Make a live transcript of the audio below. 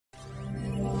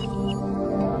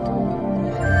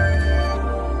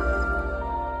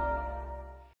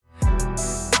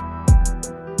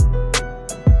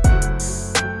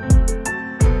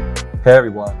Hey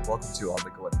everyone, welcome to On the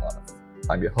Go with Manav.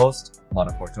 I'm your host,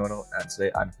 Manav Fortuno, and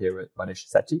today I'm here with Manish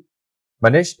Sethi.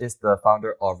 Manish is the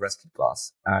founder of Rescue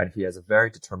Class, and he has a very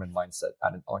determined mindset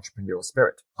and an entrepreneurial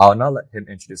spirit. I'll now let him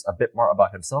introduce a bit more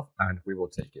about himself, and we will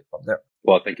take it from there.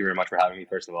 Well, thank you very much for having me,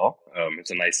 first of all. It's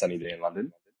a nice sunny day in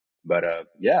London. But a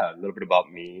little bit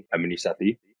about me. I'm Manish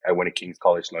Sethi. I went to King's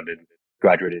College London,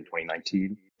 graduated in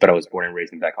 2019, but I was born and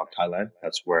raised in Bangkok, Thailand.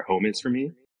 That's where home is for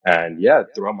me. And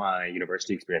throughout my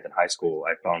university experience in high school,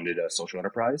 I founded a social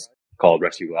enterprise called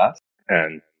Rescue Glass.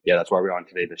 And that's why we're on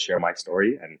today, to share my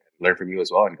story and learn from you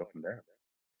as well and go from there.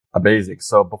 Amazing.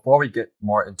 So before we get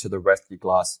more into the Rescue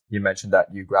Class, you mentioned that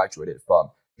you graduated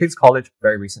from King's College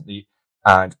very recently.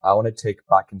 And I want to take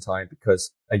back in time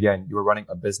because, again, you were running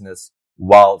a business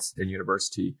whilst in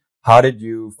university. How did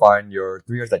you find your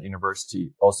 3 years at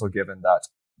university, also given that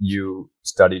you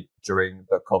studied during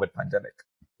the COVID pandemic?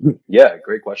 Yeah,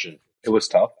 great question. It was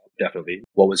tough, definitely.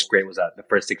 What was great was that the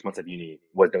first 6 months of uni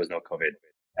there was no COVID,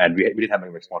 and we didn't have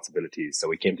any responsibilities. So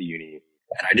we came to uni,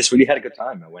 and I just really had a good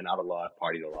time. I went out a lot,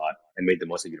 partied a lot, and made the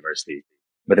most of university.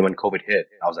 But then when COVID hit,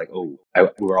 I was like,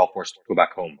 we were all forced to go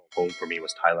back home. Home for me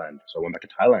was Thailand. So I went back to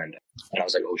Thailand, and I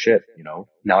was like, oh shit,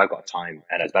 now I've got time.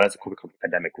 And as bad as the COVID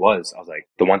pandemic was, I was like,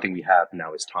 the one thing we have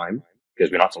now is time,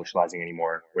 because we're not socializing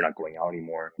anymore. We're not going out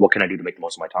anymore. What can I do to make the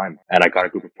most of my time? And I got a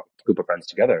group of friends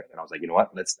together, and I was like, you know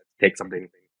what? Let's take something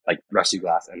like Rescue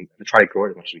Glass and try to grow it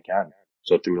as much as we can.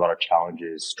 So through a lot of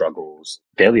challenges, struggles,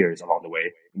 failures along the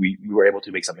way, we were able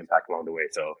to make some impact along the way.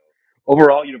 So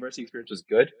overall, university experience was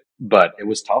good, but it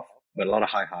was tough, but a lot of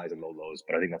high highs and low lows.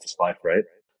 But I think that's just life, right?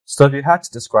 So if you had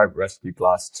to describe Rescue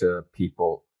Glass to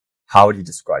people, how would you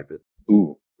describe it?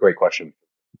 Ooh, great question.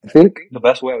 I think the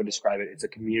best way I would describe it is a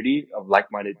community of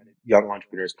like-minded young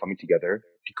entrepreneurs coming together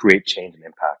to create change and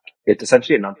impact. It's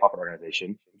essentially a nonprofit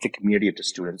organization. It's a community of just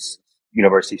students,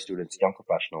 university students, young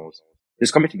professionals,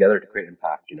 just coming together to create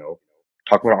impact,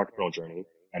 talk about our entrepreneurial journey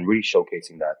and really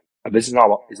showcasing that a business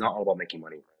is not all about making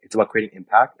money. It's about creating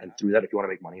impact. And through that, if you want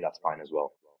to make money, that's fine as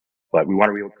well. But we want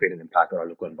to really create an impact on our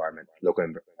local environment, local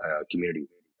community,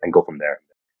 and go from there.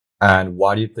 And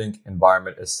why do you think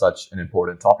environment is such an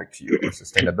important topic to you, or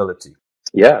sustainability?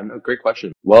 Yeah, no, great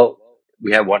question. Well,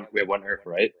 we have one Earth,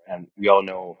 right? And we all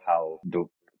know how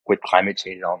with climate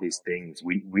change and all these things,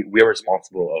 we are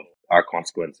responsible of our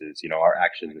consequences, our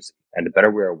actions. And the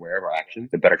better we're aware of our actions,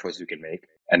 the better choices we can make,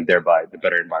 and thereby the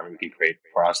better environment we can create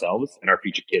for ourselves and our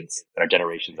future kids and our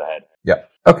generations ahead. Yeah.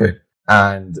 Okay.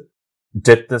 And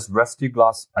did this Rescue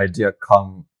Glass idea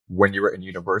come when you were in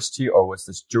university, or was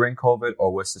this during COVID,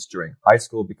 or was this during high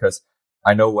school? Because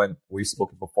I know when we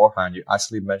spoke beforehand, you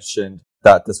actually mentioned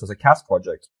that this was a CAS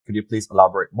project. Could you please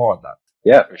elaborate more on that?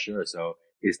 Yeah, for sure. So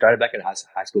it started back at a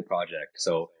high school project.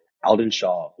 So Alden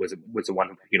Shaw was the one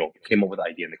who, came up with the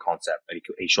idea and the concept, and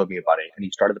he showed me about it, and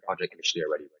he started the project initially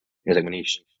already. He was like,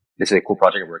 Manish, this is a cool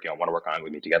project I'm working on. Want to work on it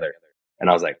with me together? And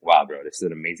I was like, wow, bro, this is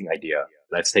an amazing idea.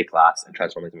 Let's take class and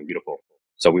transform it into something beautiful.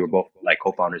 So we were both like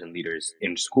co-founders and leaders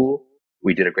in school.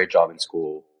 We did a great job in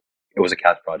school. It was a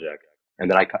CAS project.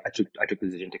 And then I took the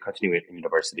decision to continue it in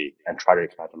university and try to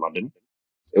expand to London.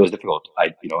 It was difficult.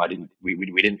 We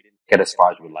didn't get as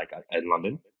far as we would like in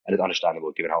London. And it's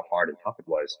understandable given how hard and tough it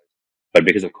was. But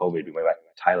because of COVID, we went back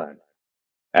to Thailand.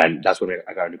 And that's when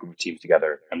I got a group of teams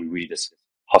together, and we really just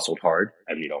hustled hard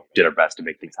and, did our best to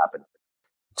make things happen.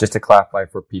 Just to clarify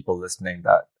for people listening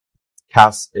that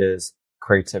CAS is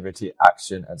Creativity,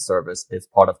 Action and Service. It's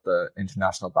part of the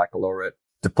International Baccalaureate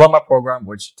Diploma program,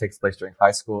 which takes place during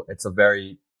high school. It's a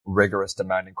very rigorous,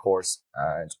 demanding course.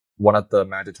 And one of the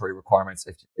mandatory requirements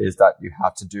is that you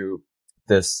have to do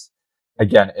this.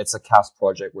 Again, it's a CAS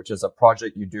project, which is a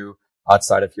project you do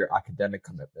outside of your academic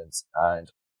commitments.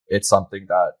 And it's something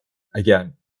that,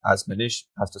 again, as Manish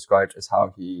has described, is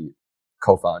how he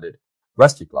co-founded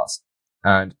Rescue Class.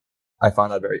 And I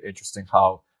found that very interesting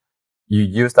how you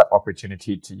use that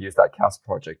opportunity to use that CAS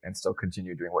project and still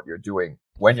continue doing what you're doing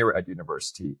when you were at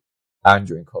university and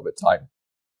during COVID time.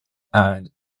 And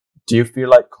do you feel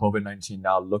like COVID-19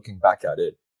 now, looking back at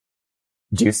it,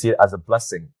 do you see it as a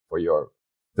blessing for your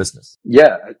business?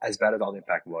 Yeah, as bad as all the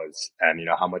impact was, and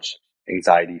how much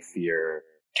anxiety, fear,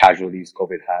 casualties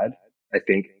COVID had, I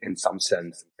think in some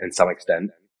sense, in some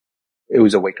extent, it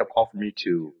was a wake-up call for me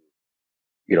to,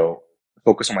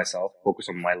 focus on myself, focus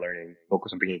on my learning,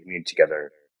 focus on bringing the community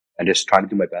together, and just trying to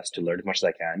do my best to learn as much as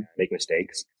I can, make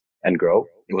mistakes, and grow.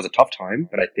 It was a tough time,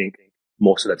 but I think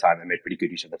most of the time I made pretty good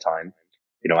use of the time.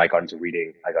 I got into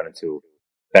reading, I got into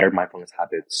better mindfulness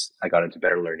habits, I got into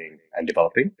better learning and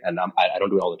developing. And I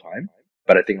don't do it all the time,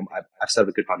 but I think I've set up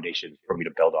a good foundation for me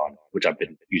to build on, which I've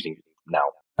been using now.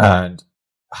 And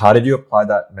how did you apply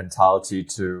that mentality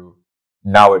to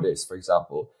nowadays, for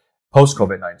example, post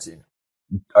COVID-19,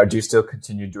 do you still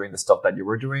continue doing the stuff that you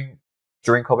were doing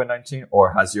during COVID-19,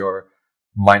 or has your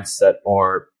mindset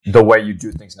or the way you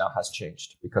do things now has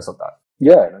changed because of that?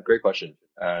 Yeah, no, great question.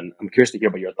 And I'm curious to hear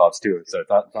about your thoughts too. So it's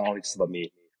not only just about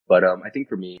me, but I think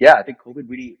for me, yeah, I think COVID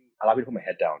really allowed me to put my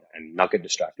head down and not get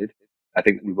distracted. I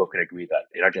think we both can agree that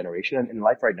in our generation and in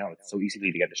life right now, it's so easy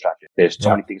to get distracted. There's so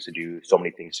Yeah. many things to do, so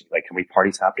many things, like how many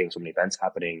parties happening, so many events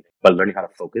happening, but learning how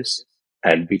to focus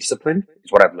and be disciplined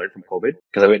is what I've learned from COVID,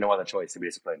 because I had no other choice to be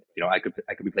disciplined. You know, I could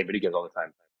be playing video games all the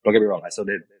time. Don't get me wrong, I still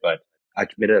did, but I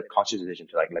made a conscious decision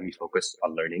to like let me focus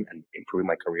on learning and improving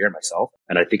my career and myself.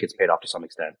 And I think it's paid off to some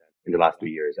extent in the last 3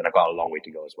 years. And I've got a long way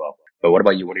to go as well. But what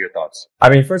about you? What are your thoughts? I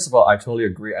mean, first of all, I totally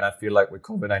agree. And I feel like with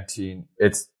COVID-19,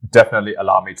 it's definitely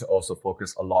allowed me to also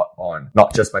focus a lot on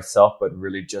not just myself, but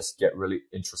really just get really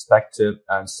introspective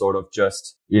and sort of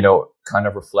just, kind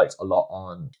of reflect a lot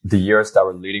on the years that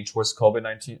were leading towards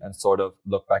COVID-19 and sort of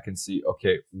look back and see,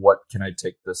 okay, what can I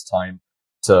take this time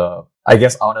to, I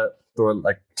guess I want to throw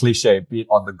like cliche, be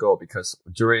on the go, because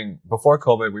before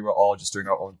COVID, we were all just doing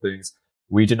our own things.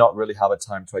 We did not really have a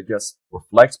time to, I guess,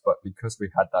 reflect, but because we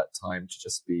had that time to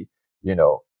just be,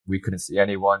 we couldn't see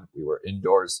anyone. We were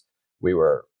indoors. We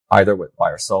were either by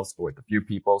ourselves or with a few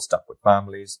people, stuck with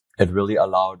families. It really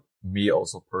allowed me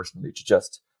also personally to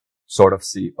just sort of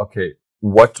see, okay,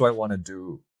 what do I want to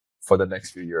do for the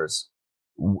next few years?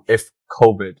 If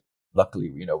COVID,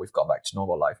 luckily, we've gone back to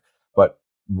normal life, but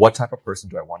what type of person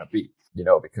do I want to be?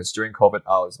 Because during COVID,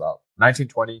 I was about 19,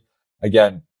 20,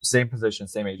 again, same position,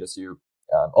 same age as you.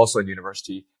 Also in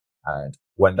university. And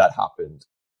when that happened,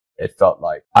 it felt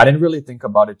like I didn't really think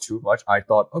about it too much. I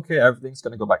thought, okay, everything's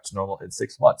going to go back to normal in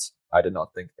 6 months. I did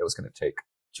not think it was going to take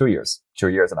 2 years,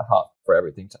 2.5 years for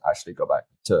everything to actually go back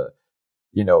to,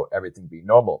 everything be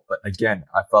normal. But again,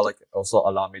 I felt like it also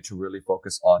allowed me to really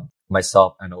focus on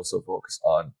myself and also focus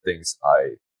on things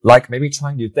I like, maybe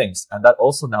trying new things. And that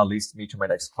also now leads me to my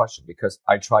next question, because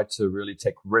I tried to really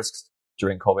take risks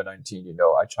during COVID-19.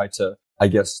 I tried to, I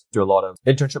guess, do a lot of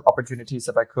internship opportunities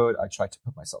if I could. I tried to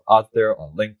put myself out there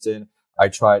on LinkedIn. I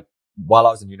tried, while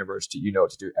I was in university,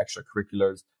 to do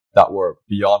extracurriculars that were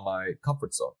beyond my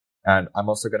comfort zone. And I'm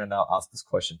also going to now ask this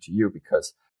question to you,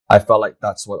 because I felt like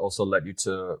that's what also led you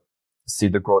to see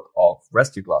the growth of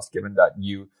Rescue Glass, given that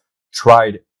you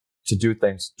tried to do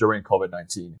things during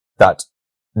COVID-19 that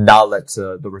now led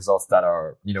to the results that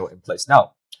are, in place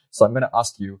now. So I'm going to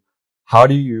ask you, how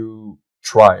do you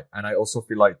try? And I also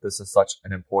feel like this is such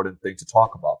an important thing to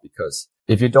talk about, because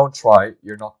if you don't try,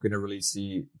 you're not going to really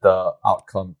see the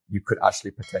outcome. You could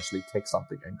actually potentially take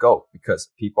something and go, because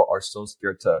people are so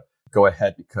scared to go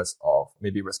ahead because of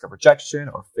maybe risk of rejection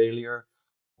or failure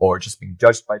or just being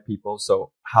judged by people.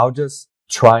 So how does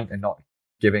trying and not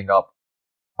giving up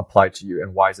apply to you,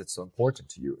 and why is it so important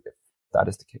to you if that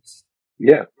is the case?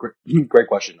 Yeah, great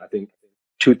question. I think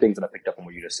two things that I picked up on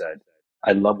what you just said.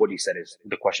 I love what you said is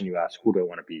the question you asked, who do I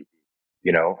want to be?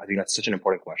 I think that's such an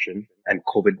important question. And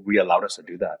COVID really allowed us to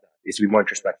do that. Is to be more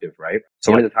introspective, right?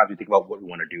 So many of the times we think about what we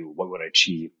want to do, what we want to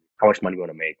achieve, how much money we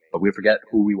want to make, but we forget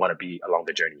who we want to be along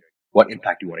the journey, what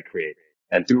impact we want to create.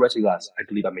 And through Rescue Glass, I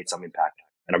believe I made some impact,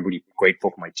 and I'm really grateful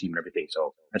for my team and everything.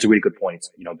 So that's a really good point.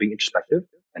 Being introspective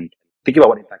and thinking about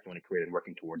what impact you want to create and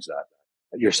working towards that.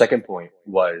 Your second point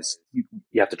was you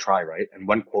have to try, right? And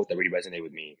one quote that really resonated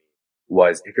with me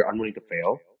was, if you're unwilling to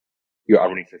fail, you're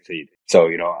unwilling to succeed. So,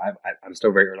 I'm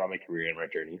still very early on in my career and my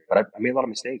journey, but I made a lot of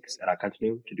mistakes, and I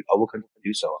will continue to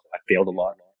do so. I failed a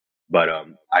lot, but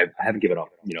I haven't given up.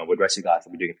 With Rescue Glass,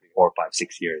 I've been doing it for 4, 5,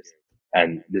 6 years,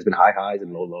 and there's been high highs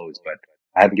and low lows, but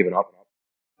I haven't given up.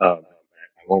 I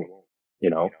won't.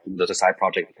 There's a side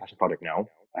project, a passion project now.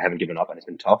 I haven't given up, and it's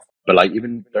been tough. But like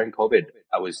even during COVID,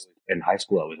 I was in high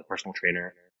school. I was a personal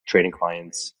trainer, training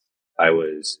clients.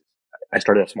 I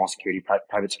started a small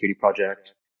private security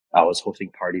project. I was hosting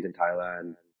parties in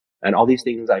Thailand, and all these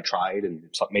things I tried and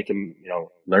made them,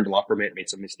 learned a lot from it, made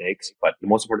some mistakes. But the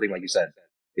most important thing, like you said,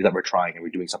 is that we're trying and we're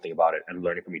doing something about it and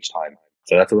learning from each time.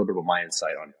 So that's a little bit of my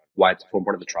insight on why it's so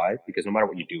important to try, because no matter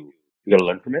what you do, you got to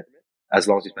learn from it, as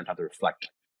long as you spend time to reflect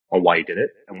on why you did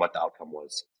it and what the outcome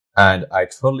was. And I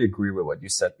totally agree with what you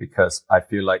said, because I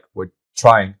feel like with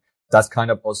trying, that's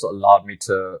kind of also allowed me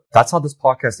that's how this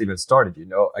podcast even started,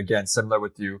 again, similar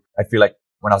with you. I feel like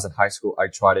when I was in high school, I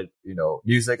tried it,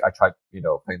 music. I tried,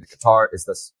 playing the guitar. Is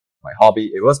this my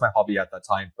hobby? It was my hobby at that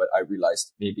time, but I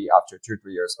realized maybe after 2 or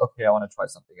 3 years, okay, I want to try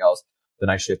something else. Then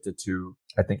I shifted to,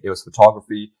 I think it was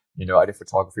photography. I did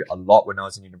photography a lot when I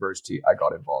was in university. I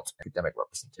got involved in academic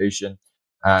representation,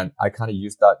 and I kind of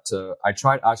used that I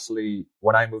tried actually,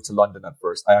 when I moved to London at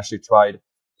first, I actually tried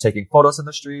taking photos in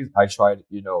the streets. I tried,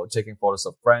 taking photos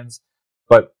of friends,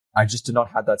 but I just did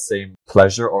not have that same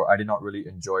pleasure, or I did not really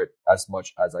enjoy it as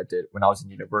much as I did when I was in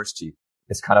university.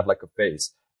 It's kind of like a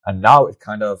phase. And now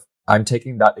I'm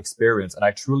taking that experience, and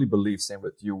I truly believe, same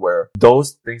with you, where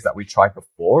those things that we tried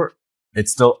before, it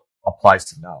still applies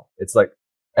to now. It's like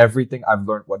everything I've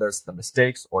learned, whether it's the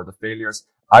mistakes or the failures,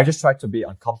 I just tried to be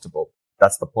uncomfortable.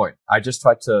 That's the point. I just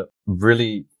tried to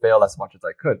really fail as much as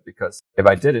I could, because if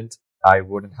I didn't, I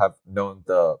wouldn't have known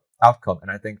the outcome.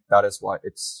 And I think that is why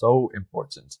it's so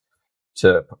important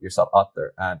to put yourself out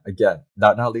there. And again,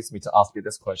 that now leads me to ask you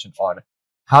this question on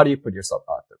how do you put yourself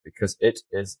out there? Because it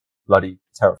is bloody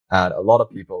terrifying. And a lot of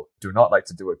people do not like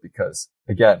to do it because,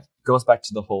 again, it goes back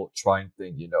to the whole trying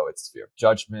thing. It's fear of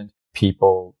judgment.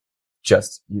 People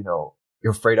just, you're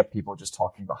afraid of people just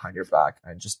talking behind your back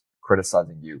and just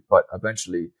criticizing you. But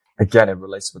eventually, again, it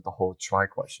relates with the whole try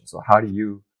question. So how do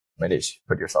you, Manish,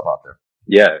 put yourself out there?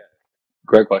 Yeah,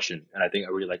 great question. And I think I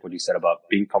really like what you said about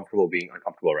being comfortable, being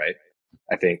uncomfortable, right?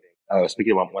 I think I was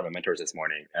speaking to one of my mentors this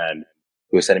morning, and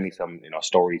he was sending me some,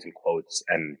 stories and quotes,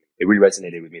 and it really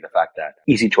resonated with me, the fact that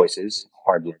easy choices,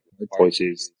 hard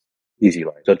choices, easy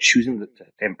life. So choosing to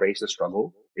embrace the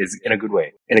struggle is in a good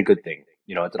way, in a good thing.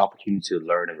 It's an opportunity to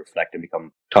learn and reflect and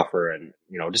become tougher and,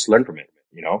 just learn from it,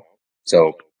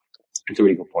 So it's a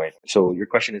really good point. So your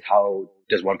question is, how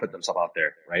does one put themselves out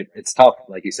there, right? It's tough.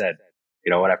 Like you said,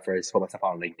 when I first put myself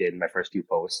on LinkedIn, my first few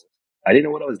posts, I didn't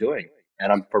know what I was doing.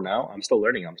 And I'm still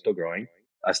learning. I'm still growing.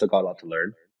 I still got a lot to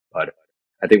learn, but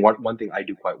I think one thing I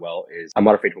do quite well is I'm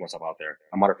not afraid to put myself out there.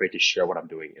 I'm not afraid to share what I'm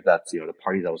doing. If that's, the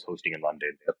parties I was hosting in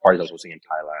London, the parties I was hosting in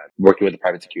Thailand, working with the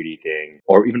private security thing,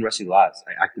 or even Rescue Labs,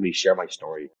 I actively share my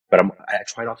story. But I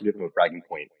try not to do it from a bragging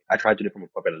point. I try to do it from a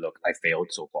point of, look, I failed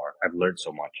so far. I've learned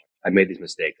so much. I've made these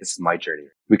mistakes. This is my journey.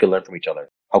 We can learn from each other.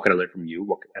 How can I learn from you?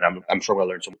 And I'm sure I'll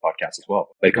learn some podcasts as well.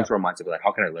 But it comes from a mindset of like,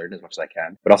 how can I learn as much as I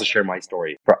can, but also share my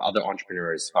story for other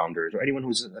entrepreneurs, founders, or anyone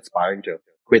who's aspiring to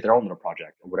create their own little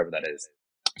project or whatever that is.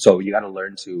 So you got to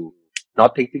learn to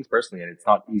not take things personally, and it's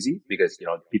not easy because,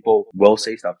 people will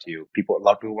say stuff to you. A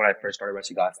lot of people, when I first started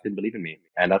Rescue Glass, didn't believe in me,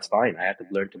 and that's fine. I had to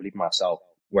learn to believe in myself.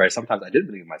 Whereas sometimes I didn't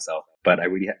believe in myself, but I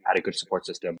really had a good support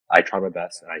system. I tried my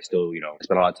best, and I still,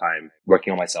 spent a lot of time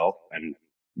working on myself, and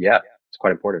yeah, it's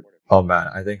quite important. Oh man,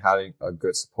 I think having a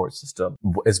good support system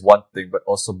is one thing, but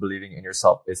also believing in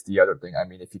yourself is the other thing. I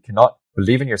mean, if you cannot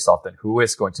believe in yourself, then who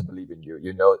is going to believe in you?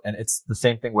 And it's the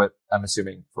same thing with, I'm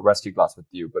assuming, for Rescue Glass with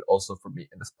you, but also for me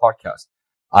in this podcast.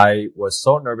 I was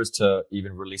so nervous to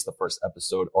even release the first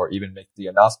episode or even make the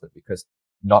announcement because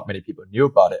not many people knew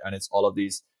about it. And it's all of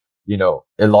these,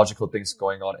 illogical things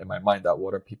going on in my mind that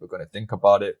what are people going to think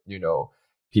about it?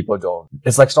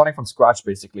 It's like starting from scratch,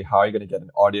 basically. How are you going to get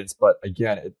an audience? But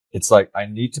again, it's like, I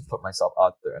need to put myself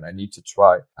out there and I need to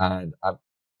try. And I'm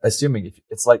assuming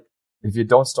if you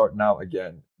don't start now,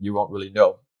 again, you won't really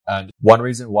know. And one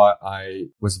reason why I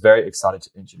was very excited to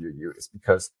interview you is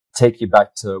because take you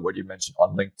back to what you mentioned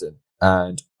on LinkedIn.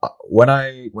 And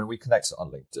when we connected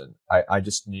on LinkedIn, I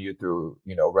just knew you through,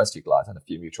 Rescue Glass and a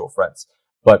few mutual friends.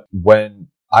 But when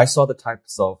I saw the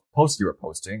types of posts you were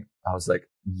posting, I was like,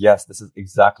 yes, this is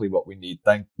exactly what we need.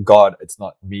 Thank God it's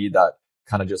not me that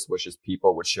kind of just wishes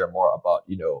people would share more about,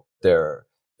 their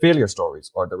failure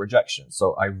stories or the rejection.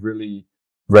 So I really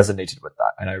resonated with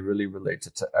that. And I really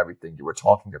related to everything you were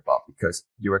talking about because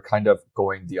you were kind of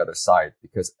going the other side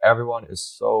because everyone is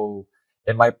so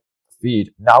in my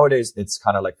feed. Nowadays, it's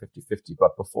kind of like 50-50,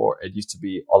 but before it used to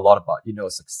be a lot about,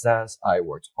 success. I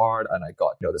worked hard and I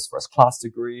got, this first class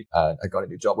degree and I got a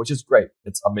new job, which is great.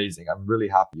 It's amazing. I'm really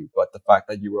happy. But the fact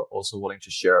that you were also willing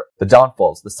to share the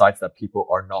downfalls, the sides that people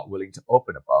are not willing to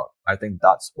open about, I think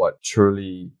that's what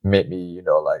truly made me,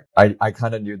 I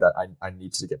kind of knew that I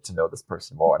need to get to know this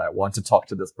person more. And I want to talk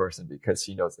to this person because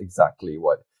he knows exactly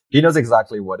what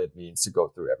it means to go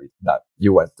through everything that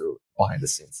you went through behind the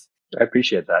scenes. I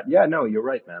appreciate that. Yeah, no, you're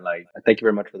right, man. Thank you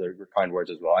very much for your kind words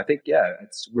as well. I think,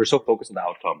 we're so focused on the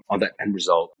outcome, on the end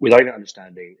result, without even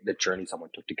understanding the journey someone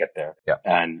took to get there. Yeah.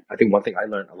 And I think one thing I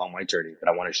learned along my journey that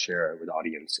I want to share with the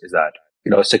audience is that,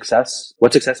 what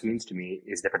success means to me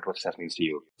is different to what success means to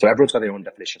you. So everyone's got their own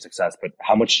definition of success, but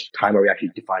how much time are we actually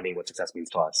defining what success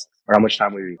means to us? Or how much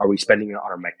time are we spending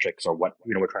on our metrics or what,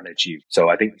 we're trying to achieve? So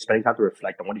I think spending time to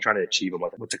reflect on what you're trying to achieve and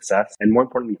what success and more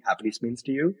importantly, happiness means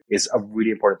to you is a really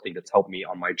important thing that's helped me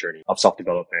on my journey of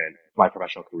self-development, my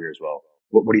professional career as well.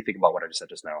 What do you think about what I just said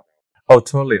just now? Oh,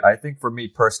 totally. I think for me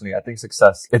personally, I think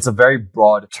success, it's a very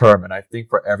broad term. And I think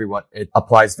for everyone, it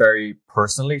applies very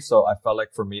personally. So I felt like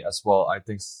for me as well, I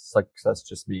think success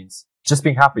just means just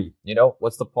being happy.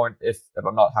 What's the point if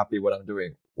I'm not happy what I'm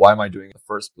doing? Why am I doing it in the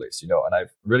first place? And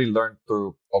I've really learned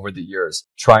through over the years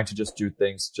trying to just do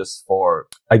things just for,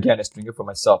 again, it's doing it for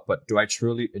myself, but do I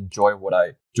truly enjoy what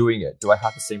I doing it? Do I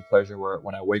have the same pleasure where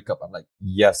when I wake up, I'm like,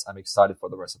 yes, I'm excited for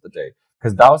the rest of the day?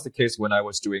 Because that was the case when I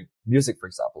was doing music, for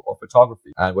example, or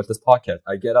photography. And with this podcast,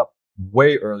 I get up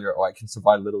way earlier or I can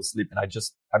survive little sleep. And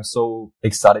I'm so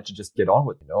excited to just get on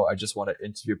with it. I just want to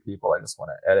interview people. I just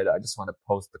want to edit. I just want to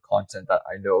post the content that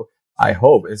I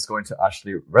hope is going to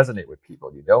actually resonate with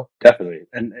people, Definitely.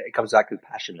 And it comes back to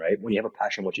passion, right? When you have a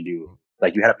passion, what you do,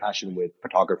 like you had a passion with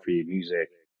photography, music,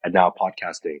 and now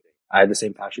podcasting. I had the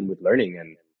same passion with learning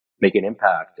and making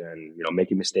impact and,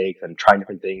 making mistakes and trying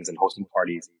different things and hosting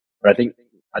parties. But I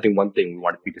think one thing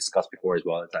we discussed before as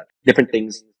well is that different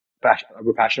things,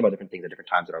 we're passionate about different things at different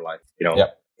times in our life. Yeah.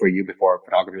 For you, before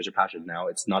photography was your passion. Now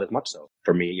it's not as much so.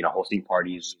 For me, hosting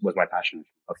parties was my passion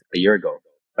a year ago.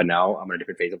 But now I'm in a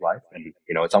different phase of life and,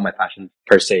 it's not my passion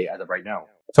per se as of right now.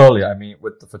 Totally. I mean,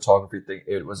 with the photography thing,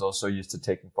 it was also used to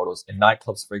taking photos in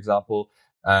nightclubs, for example.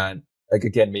 And like,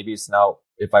 again, maybe it's now,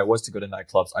 if I was to go to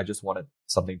nightclubs, I just wanted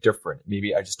something different.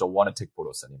 Maybe I just don't want to take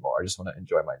photos anymore. I just want to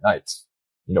enjoy my nights.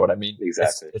 You know what I mean?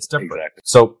 Exactly. It's different. Exactly.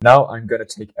 So now I'm going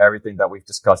to take everything that we've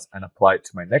discussed and apply it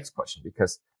to my next question,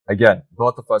 because again,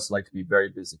 both of us like to be very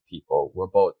busy people. We're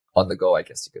both on the go, I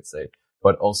guess you could say,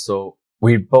 but also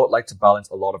we both like to balance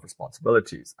a lot of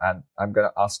responsibilities. And I'm going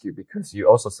to ask you, because you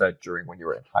also said during when you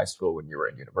were in high school, when you were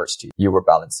in university, you were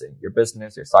balancing your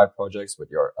business, your side projects with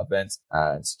your events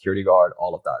and security guard,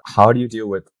 all of that. How do you deal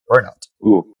with burnout?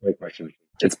 Ooh, great question.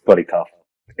 It's pretty tough.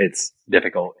 It's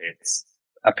difficult. It's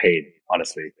a pain,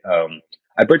 honestly.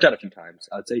 I burnt out a few times.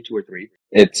 I'd say 2 or 3.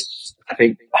 I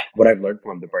think what I've learned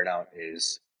from the burnout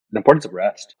is the importance of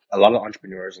rest. A lot of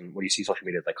entrepreneurs and when you see social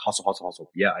media, it's like hustle, hustle,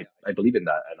 hustle. Yeah, I believe in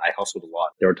that. And I hustled a lot.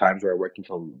 There were times where I worked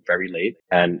until very late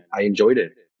and I enjoyed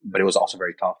it, but it was also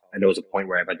very tough. And there was a point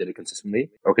where if I did it consistently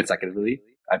or consecutively,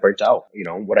 I burnt out.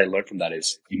 What I learned from that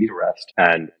is you need to rest.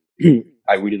 And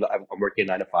I'm working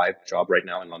a 9-to-5 job right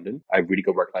now in London. I have really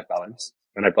good work-life balance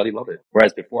and I bloody love it.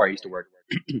 Whereas before I used to work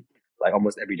like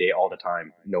almost every day, all the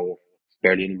time.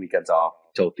 Barely any weekends off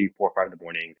till 3, 4, 5 in the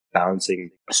morning,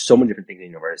 balancing so many different things in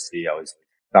university. I was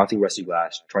bouncing rusty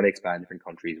glass, trying to expand in different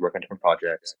countries, work on different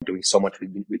projects, doing so much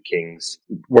with Kings,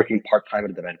 working part-time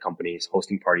at event companies,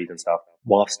 hosting parties and stuff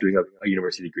whilst doing a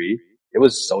university degree. It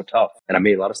was so tough and I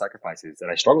made a lot of sacrifices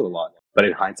and I struggled a lot. But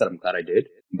in hindsight, I'm glad I did.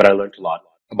 But I learned a lot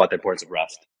about the importance of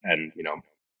rest and,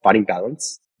 finding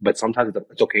balance. But sometimes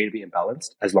it's okay to be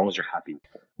imbalanced as long as you're happy.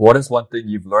 What is one thing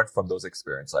you've learned from those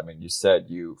experiences? I mean, you said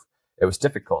it was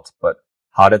difficult, but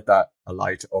how did that allow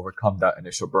you to overcome that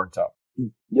initial burnt out?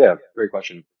 Yeah, great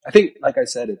question. I think, like I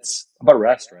said, it's about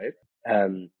rest, right?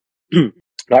 And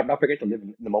not forget to live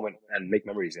in the moment and make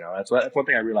memories. That's one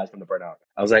thing I realized from the burnout.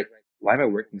 I was like, why am I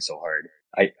working so hard?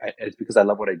 It's because I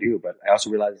love what I do, but I also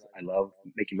realized I love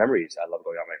making memories. I love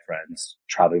going out with my friends,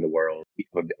 traveling the world.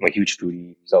 I'm a huge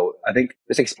foodie. So I think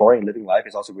just exploring and living life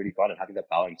is also really fun and having that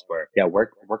balance where, yeah,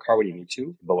 work hard when you need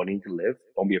to, but when you need to live,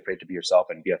 don't be afraid to be yourself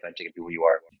and be authentic and be who you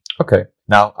are. Okay.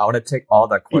 Now I want to take all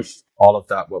of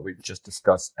that, what we've just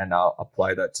discussed, and now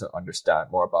apply that to understand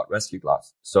more about Rescue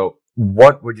Glass. So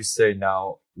what would you say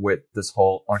now with this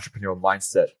whole entrepreneurial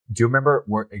mindset? Do you remember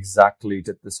where exactly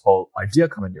did this whole idea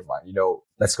come in your mind?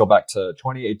 Let's go back to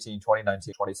 2018,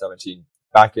 2019, 2017,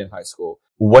 back in high school.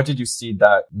 What did you see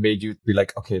that made you be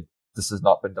like, okay, this has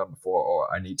not been done before,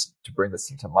 or I need to bring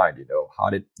this into mind? How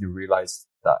did you realize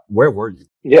that? Where were you?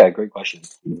 Yeah, great question.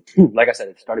 Like I said,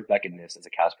 it started back in this as a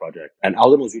CAS project. And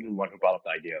Alden was really the one who brought up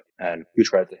the idea. And huge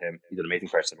credit to him. He's an amazing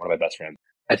person, one of my best friends.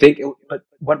 I think, but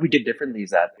what we did differently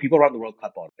is that people around the world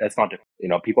clap on. That's not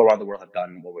different. People around the world have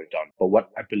done what we've done. But what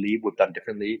I believe we've done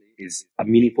differently is a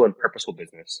meaningful and purposeful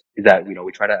business. Is that,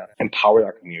 we try to empower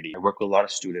our community. I work with a lot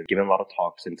of students, given a lot of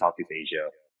talks in Southeast Asia,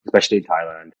 especially in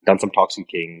Thailand, done some talks in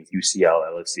Kings,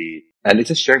 UCL, LSE. And it's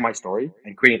just sharing my story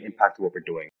and creating an impact to what we're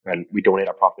doing. And we donate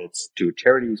our profits to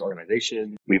charities,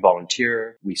 organizations. We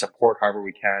volunteer. We support however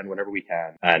we can, whenever we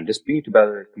can. And just being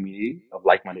together a community of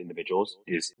like-minded individuals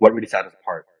is what really sets us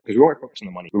apart. Because we weren't focused on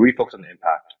the money. We really focused on the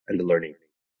impact and the learning.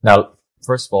 Now,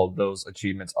 first of all, those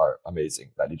achievements are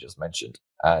amazing that you just mentioned.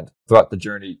 And throughout the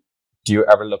journey, do you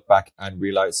ever look back and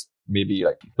realize maybe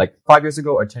like 5 years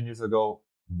ago or 10 years ago,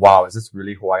 wow, is this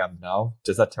really who I am now?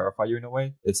 Does that terrify you in a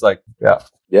way? It's like, yeah.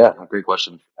 Yeah, great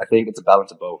question. I think it's a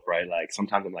balance of both, right? Like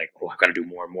sometimes I'm like, oh, I've got to do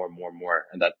more.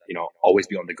 And that, always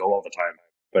be on the go all the time.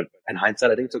 But in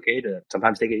hindsight, I think it's okay to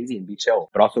sometimes take it easy and be chill,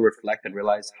 but also reflect and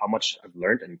realize how much I've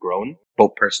learned and grown,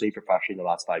 both personally, professionally, in the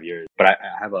last 5 years. But I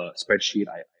have a spreadsheet.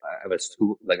 I have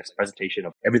a presentation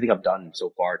of everything I've done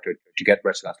so far to get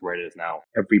Restaurant where it is now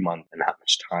every month, and how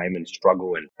much time and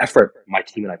struggle and effort my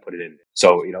team and I put it in.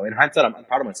 So, in hindsight, I'm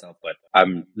proud of myself, but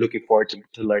I'm looking forward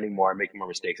to learning more, making more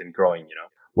mistakes and growing.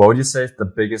 What would you say is the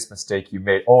biggest mistake you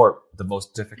made or the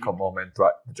most difficult moment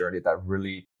throughout the journey that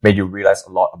really made you realize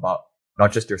a lot about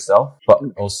not just yourself, but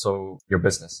also your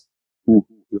business? Ooh,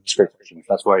 that's a great question.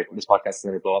 That's why this podcast is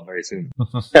going to blow up very soon.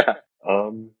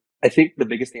 I think the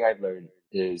biggest thing I've learned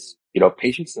is,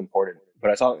 patience is important,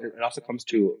 but it also comes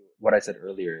to what I said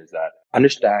earlier, is that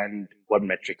understand what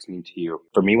metrics mean to you.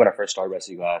 For me, when I first started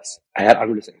Rescue Glass, I had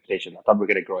unrealistic expectations. I thought we were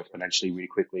going to grow exponentially really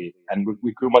quickly, and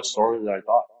we grew much slower than I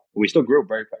thought. We still grew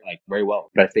very well,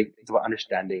 but I think it's about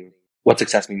understanding what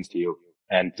success means to you.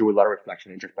 And through a lot of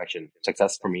reflection and introspection,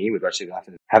 success for me with Rescue Glass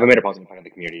is, have I made a positive impact on the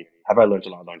community? Have I learned a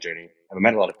lot along the journey? Have I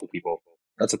met a lot of cool people?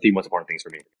 That's the three most important things for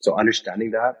me. So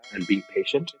understanding that and being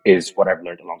patient is what I've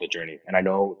learned along the journey. And I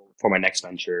know for my next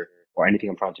venture or anything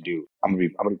I'm trying to do, I'm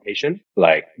gonna be patient.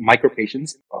 Like micro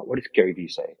patience. What did Gary Vee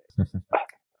say? I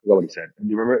forgot what he said. Do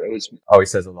you remember? It was He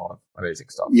says a lot of amazing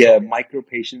stuff. Yeah, micro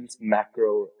patience,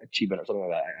 macro achievement, or something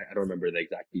like that. I don't remember the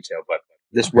exact detail, but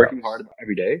just working hard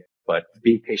every day, but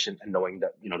being patient and knowing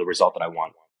that the result that I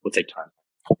want will take time.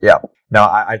 Yeah. Now,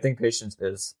 I think patience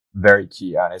is very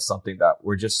key, and it's something that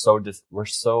we're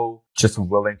so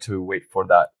willing to wait for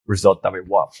that result that we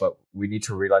want, but we need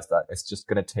to realize that it's just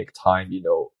going to take time.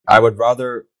 I would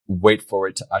rather wait for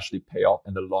it to actually pay off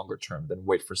in the longer term than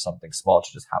wait for something small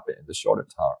to just happen in the shorter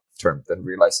term, then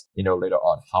realize, later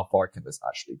on, how far can this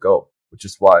actually go? Which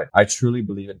is why I truly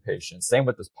believe in patience. Same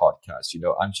with this podcast.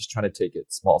 I'm just trying to take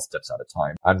it small steps at a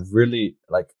time, and really,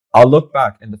 I'll look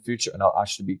back in the future and I'll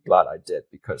actually be glad I did,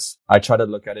 because I try to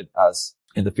look at it as,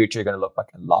 in the future, you're going to look back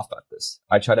and laugh at this.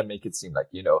 I try to make it seem like,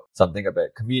 something a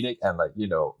bit comedic and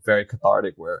very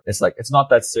cathartic, where it's it's not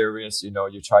that serious.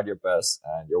 You tried your best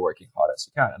and you're working hard as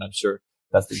you can. And I'm sure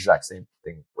that's the exact same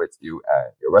thing with you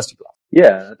and your Rescue Glass.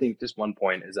 Yeah, I think just one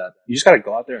point is that you just got to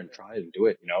go out there and try and do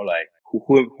it.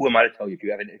 Who am I to tell you if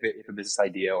you have if a business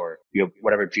idea, or you have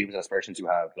whatever dreams and aspirations you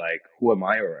have? Who am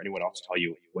I or anyone else to tell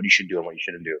you what you should do and what you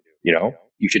shouldn't do?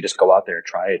 You should just go out there,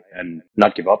 try it, and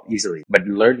not give up easily, but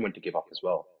learn when to give up as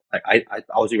well. I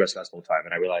was doing Rescue Glass full time,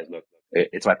 and I realized, look,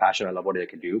 it's my passion. I love what I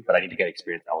can do, but I need to get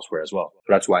experience elsewhere as well.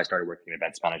 So that's why I started working in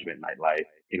events management, nightlife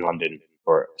in London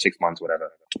for 6 months,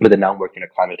 whatever. But then now I'm working in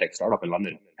a climate tech startup in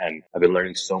London, and I've been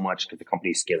learning so much because the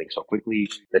company is scaling so quickly.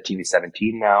 The team is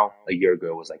 17 now. A year ago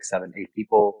it was 7, 8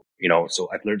 people. So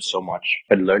I've learned so much,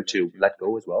 but learned to let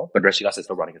go as well. But Rescue Glass is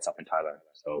still running itself in Thailand.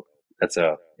 So that's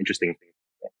a interesting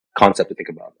concept to think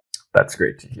about. That's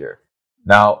great to hear.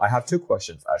 Now, I have 2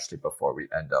 questions actually before we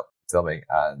end up filming.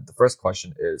 And the first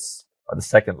question is, or the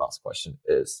second last question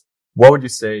is, what would you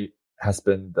say has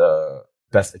been the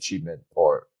best achievement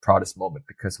or proudest moment?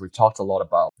 Because we've talked a lot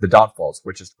about the downfalls,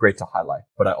 which is great to highlight,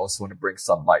 but I also want to bring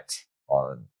some light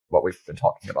on what we've been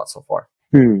talking about so far.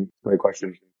 Great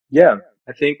question. Yeah,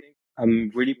 I think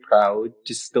I'm really proud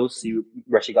to still see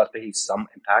Rescue Glass making some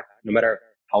impact, no matter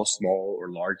how small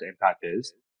or large the impact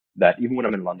is. That even when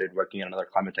I'm in London working in another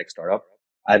climate tech startup,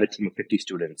 I have a team of 50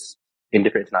 students in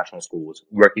different international schools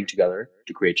working together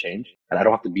to create change. And I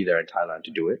don't have to be there in Thailand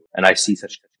to do it. And I see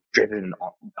such driven,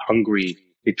 hungry,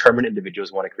 determined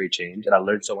individuals who want to create change. And I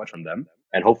learned so much from them.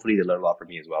 And hopefully they learn a lot from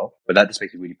me as well. But that just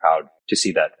makes me really proud to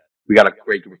see that we got a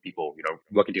great group of people,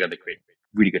 working together to create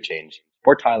really good change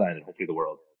for Thailand and hopefully the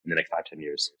world in the next 5-10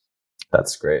 years.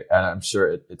 That's great. And I'm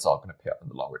sure it's all going to pay off in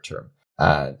the longer term.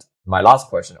 And my last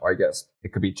question, or I guess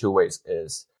it could be 2 ways,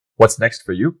 is what's next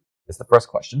for you? Is the first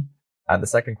question. And the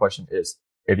second question is,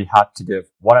 if you had to give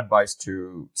one advice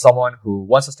to someone who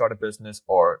wants to start a business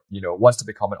or, wants to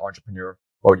become an entrepreneur,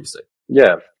 what would you say?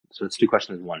 Yeah. So it's 2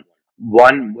 questions in one.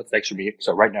 One, what's next for me?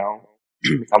 So right now,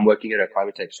 I'm working at a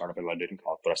climate tech startup in London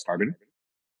called Thrust Carbon.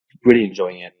 Really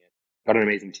enjoying it. Got an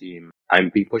amazing team. I'm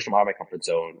being pushed out of my comfort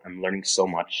zone. I'm learning so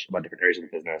much about different areas of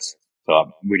the business. So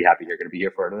I'm really happy here. Going to be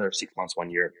here for another 6 months, 1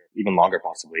 year, even longer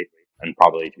possibly, and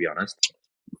probably, to be honest.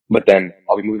 But then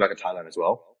I'll be moving back to Thailand as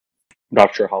well.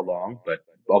 Not sure how long, but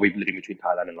I'll be living between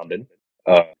Thailand and London.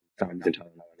 In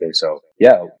Thailand, I think. So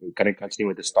yeah, we're going to continue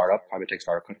with the startup, climate tech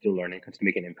startup, continue learning, continue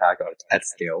making an impact at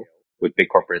scale with big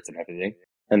corporates and everything.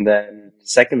 And then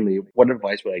secondly, what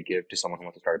advice would I give to someone who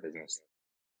wants to start a business?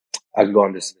 I could go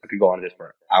on this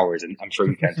for hours, and I'm sure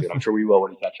you can too. And I'm sure we will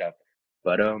when we catch up.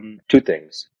 But 2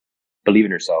 things. Believe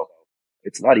in yourself.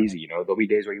 It's not easy, There'll be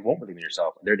days where you won't believe in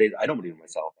yourself. There are days I don't believe in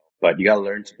myself. But you gotta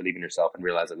learn to believe in yourself and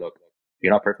realize that, look,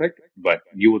 You're not perfect, but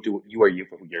you are you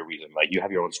for your reason. Like you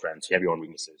have your own strengths, you have your own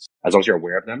weaknesses. As long as you're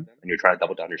aware of them and you're trying to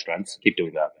double down your strengths, keep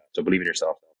doing that. So believe in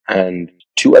yourself. And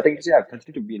two, I think is,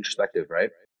 continue to be introspective,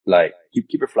 right? Like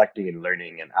keep reflecting and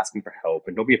learning and asking for help,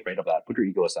 and don't be afraid of that. Put your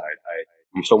ego aside.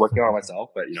 I'm still working on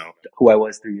myself, but who I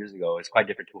was 3 years ago is quite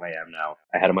different to who I am now.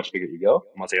 I had a much bigger ego.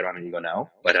 I'm not saying I don't have an ego now,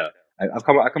 but I've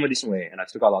come a decent way, and I've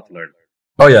still got a lot to learn.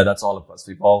 Oh yeah, that's all of us.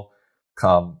 We've all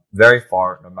come very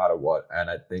far no matter what. And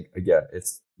I think, again,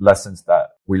 it's lessons that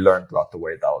we learn throughout the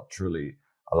way that will truly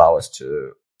allow us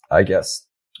to, I guess,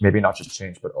 maybe not just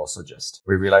change, but also just,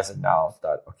 we realize it now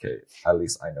that, okay, at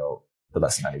least I know the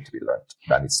lesson that needs to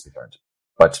be learned.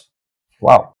 But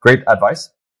wow, great advice.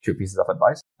 2 pieces of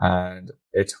advice. And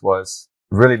it was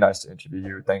really nice to interview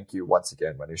you. Thank you once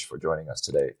again, Manish, for joining us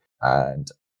today. And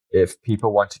if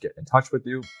people want to get in touch with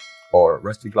you or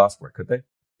Rusty Glass, where could they?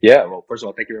 Yeah, well, first of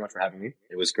all, thank you very much for having me.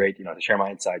 It was great, to share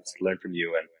my insights, to learn from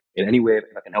you, and in any way, if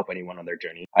I can help anyone on their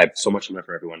journey. I have so much to learn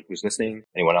from everyone who's listening,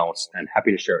 anyone else, and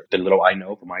happy to share the little I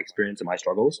know from my experience and my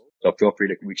struggles. So feel free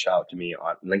to reach out to me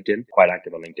on LinkedIn, quite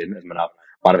active on LinkedIn, as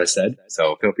Manav has said.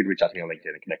 So feel free to reach out to me on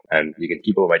LinkedIn and connect, and you can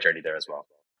keep up with my journey there as well.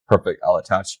 Perfect. I'll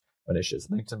attach Manish's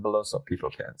LinkedIn below so people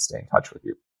can stay in touch with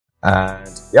you.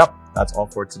 And yep, that's all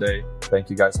for today. Thank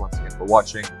you guys once again for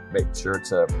watching. Make sure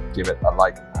to give it a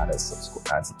like and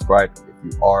subscribe if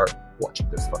you are watching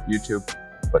this from YouTube.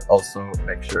 But also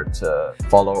make sure to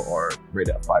follow or rate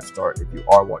it a 5-star if you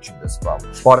are watching this from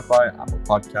Spotify, Apple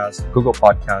Podcasts, Google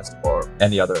Podcasts, or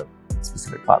any other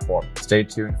specific platform. Stay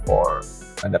tuned for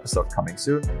an episode coming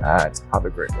soon, and have a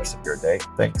great rest of your day.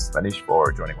 Thanks, Manish,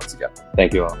 for joining once again.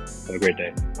 Thank you all. Have a great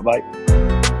day.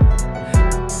 Bye-bye.